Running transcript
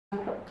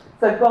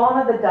So gone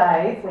are the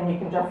days when you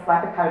can just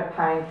slap a coat of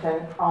paint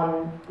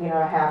on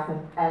a house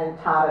and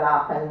tart it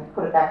up and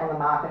put it back on the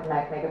market and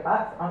make mega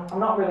bucks. I'm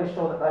not really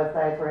sure that those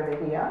days are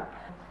ever here.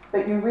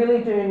 But you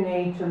really do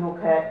need to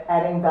look at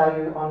adding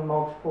value on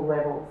multiple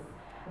levels.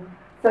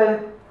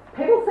 So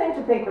people seem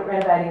to think that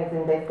renovating is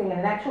investing, and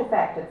in actual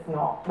fact it's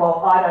not.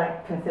 Well, I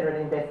don't consider it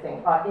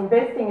investing.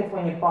 Investing is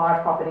when you buy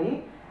a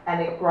property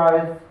and it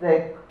grows,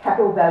 the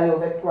capital value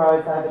of it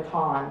grows over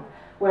time.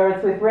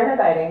 Whereas with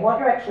renovating, what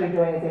you're actually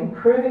doing is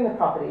improving the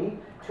property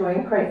to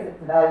increase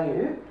its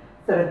value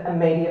sort of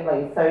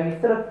immediately. So you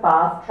sort of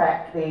fast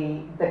track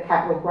the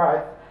capital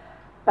growth.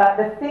 But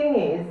the thing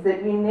is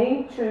that you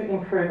need to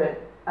improve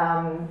it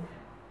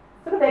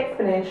sort of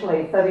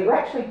exponentially so that you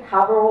actually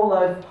cover all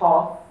those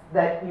costs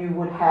that you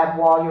would have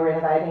while you're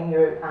renovating,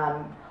 your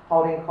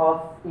holding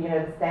costs,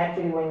 the stamp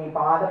duty when you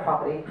buy the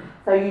property.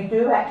 So you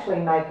do actually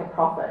make a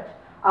profit.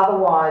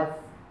 Otherwise,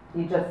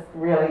 you're just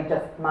really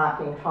just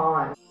marking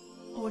time.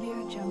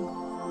 Audio Jungle.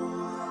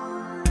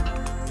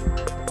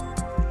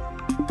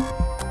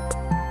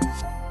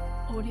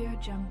 Audio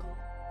Jungle.